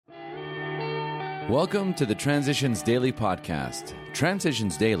Welcome to the Transitions Daily podcast.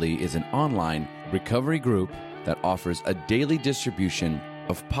 Transitions Daily is an online recovery group that offers a daily distribution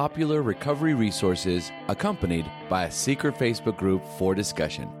of popular recovery resources accompanied by a secret Facebook group for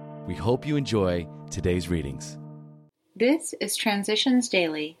discussion. We hope you enjoy today's readings. This is Transitions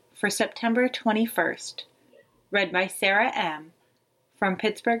Daily for September 21st, read by Sarah M. from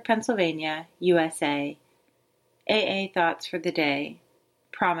Pittsburgh, Pennsylvania, USA. AA Thoughts for the Day.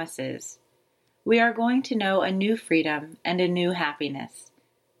 Promises. We are going to know a new freedom and a new happiness.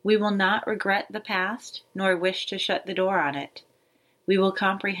 We will not regret the past, nor wish to shut the door on it. We will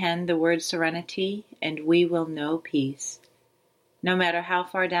comprehend the word serenity, and we will know peace. No matter how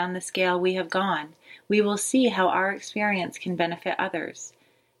far down the scale we have gone, we will see how our experience can benefit others.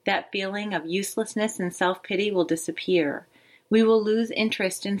 That feeling of uselessness and self-pity will disappear. We will lose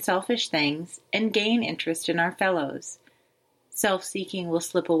interest in selfish things and gain interest in our fellows. Self-seeking will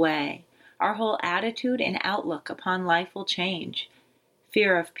slip away. Our whole attitude and outlook upon life will change.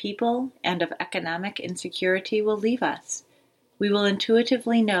 Fear of people and of economic insecurity will leave us. We will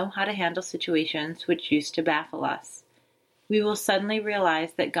intuitively know how to handle situations which used to baffle us. We will suddenly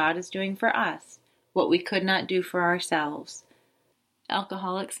realize that God is doing for us what we could not do for ourselves.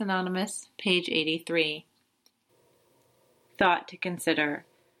 Alcoholics Anonymous, page 83. Thought to consider.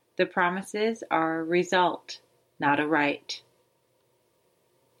 The promises are a result, not a right.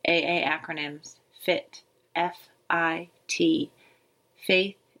 AA acronyms: FIT, F-I-T,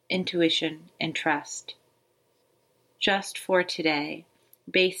 Faith, Intuition, and Trust. Just for today.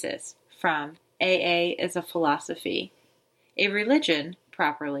 Basis from AA is a philosophy. A religion,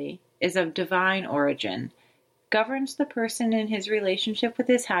 properly, is of divine origin, governs the person in his relationship with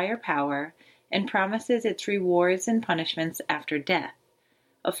his higher power, and promises its rewards and punishments after death.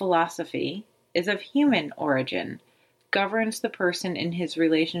 A philosophy is of human origin, governs the person in his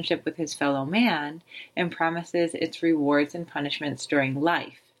relationship with his fellow man, and promises its rewards and punishments during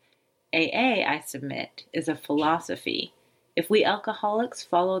life. AA, I submit, is a philosophy. If we alcoholics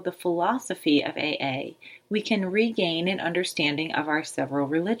follow the philosophy of AA, we can regain an understanding of our several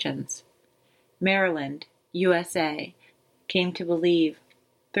religions. Maryland, USA, Came to Believe,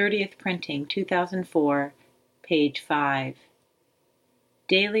 30th printing, 2004, page 5.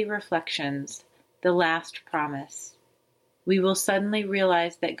 Daily Reflections, The Last Promise. We will suddenly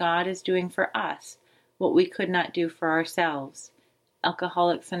realize that God is doing for us what we could not do for ourselves.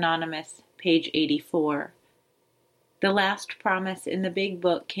 Alcoholics Anonymous, page 84. The last promise in the Big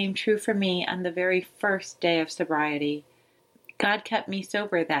Book came true for me on the very first day of sobriety. God kept me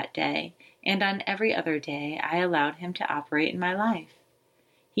sober that day, and on every other day I allowed Him to operate in my life.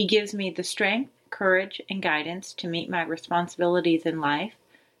 He gives me the strength, courage, and guidance to meet my responsibilities in life,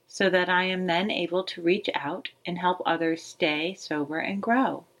 so that I am then able to reach out and help others stay sober and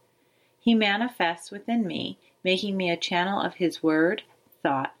grow. He manifests within me, making me a channel of His word,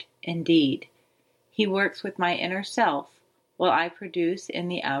 thought, and deed. He works with my inner self, while I produce in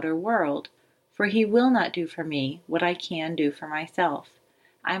the outer world, for He will not do for me what I can do for myself.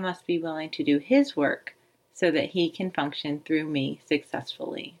 I must be willing to do His work, so that He can function through me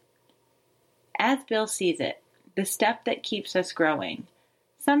successfully. As Bill sees it, the step that keeps us growing.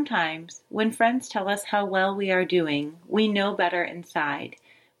 Sometimes, when friends tell us how well we are doing, we know better inside.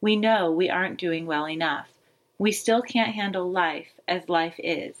 We know we aren't doing well enough. We still can't handle life as life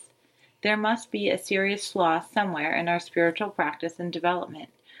is. There must be a serious flaw somewhere in our spiritual practice and development.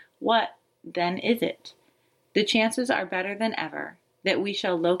 What, then, is it? The chances are better than ever that we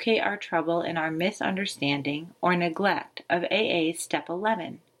shall locate our trouble in our misunderstanding or neglect of AA's Step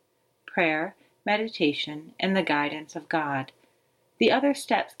 11, prayer, meditation, and the guidance of God. The other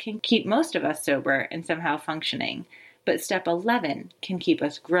steps can keep most of us sober and somehow functioning, but Step 11 can keep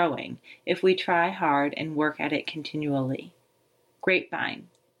us growing if we try hard and work at it continually. Grapevine,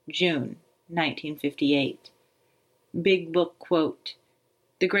 June, 1958. Big Book quote: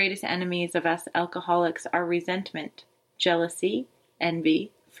 The greatest enemies of us alcoholics are resentment, jealousy, envy,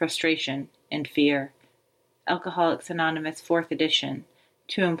 frustration, and fear. Alcoholics Anonymous, 4th edition.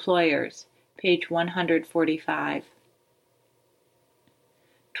 To Employers, page 145.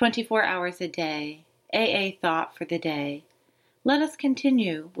 24 hours a day. AA Thought for the Day. Let us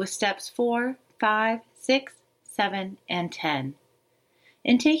continue with steps 4, 5, 6, 7, and 10.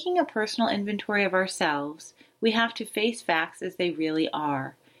 In taking a personal inventory of ourselves, we have to face facts as they really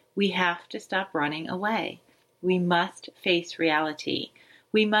are. We have to stop running away. We must face reality.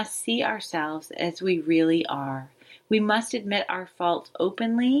 We must see ourselves as we really are. We must admit our faults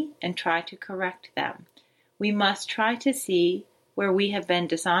openly and try to correct them. We must try to see where we have been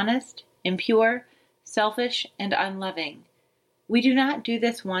dishonest, impure, selfish, and unloving. We do not do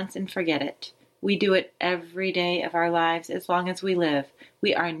this once and forget it. We do it every day of our lives as long as we live.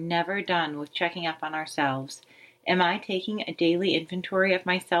 We are never done with checking up on ourselves. Am I taking a daily inventory of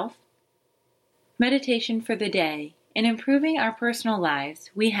myself? Meditation for the day. In improving our personal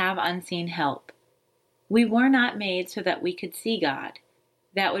lives, we have unseen help. We were not made so that we could see God.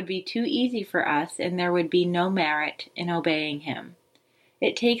 That would be too easy for us, and there would be no merit in obeying Him.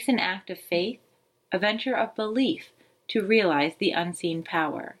 It takes an act of faith, a venture of belief, to realize the unseen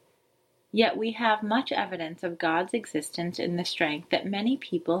power. Yet we have much evidence of God's existence in the strength that many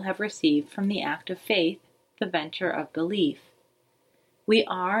people have received from the act of faith, the venture of belief. We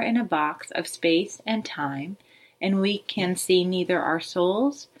are in a box of space and time, and we can see neither our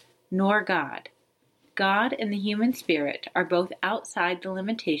souls nor God. God and the human spirit are both outside the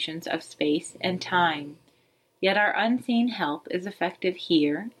limitations of space and time. Yet our unseen help is effective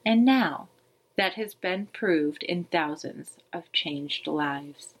here and now. That has been proved in thousands of changed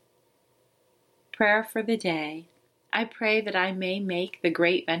lives. Prayer for the day. I pray that I may make the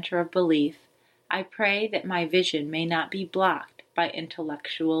great venture of belief. I pray that my vision may not be blocked by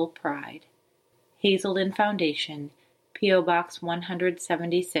intellectual pride. Hazelden Foundation, P.O. Box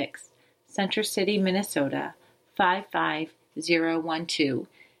 176, Center City, Minnesota, 55012.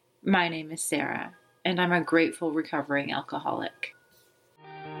 My name is Sarah, and I'm a grateful recovering alcoholic.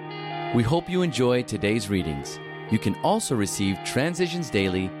 We hope you enjoyed today's readings. You can also receive Transitions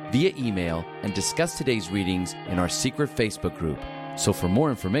Daily via email and discuss today's readings in our secret Facebook group. So for more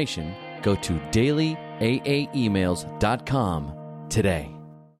information, go to dailyaaemails.com today.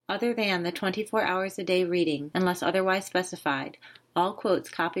 Other than the 24 hours a day reading, unless otherwise specified, all quotes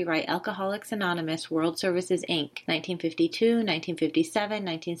copyright Alcoholics Anonymous World Services, Inc., 1952, 1957,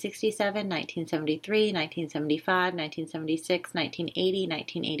 1967, 1973, 1975, 1976, 1980,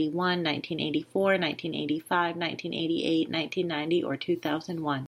 1981, 1984, 1985, 1988, 1990, or 2001.